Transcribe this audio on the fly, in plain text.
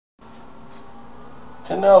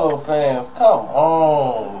Canelo fans, come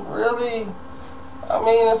on. Really? I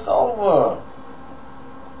mean, it's over.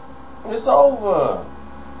 It's over.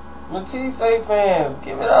 Matthysse fans,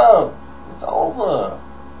 give it up. It's over.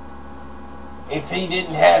 If he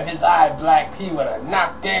didn't have his eye black, he would have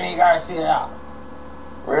knocked Danny Garcia out.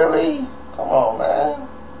 Really? Come on, man.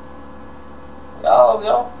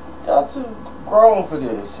 Y'all too grown for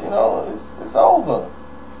this. You know, it's over.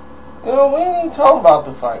 You know, we ain't even talking about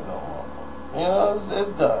the fight no more. You know,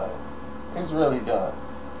 it's done. It's really done.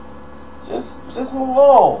 Just move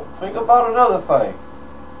on. Think about another fight.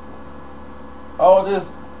 All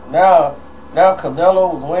this now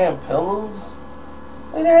Canelo was wearing pillows.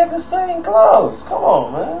 They had the same gloves. Come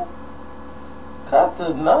on, man. Cut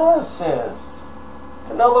the nonsense.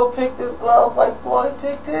 Canelo picked his gloves like Floyd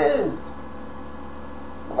picked his.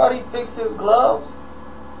 Nobody fixed his gloves.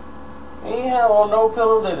 He ain't have on no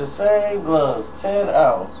pillows. They're the same gloves. 10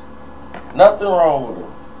 ounce. Nothing wrong with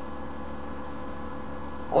them.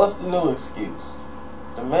 What's the new excuse?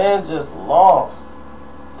 The man just lost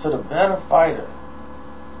to the better fighter.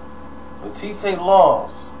 Matthysse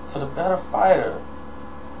lost to the better fighter.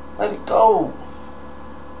 Let it go.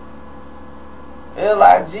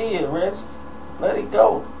 LIG it, Reggie. Let it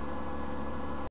go.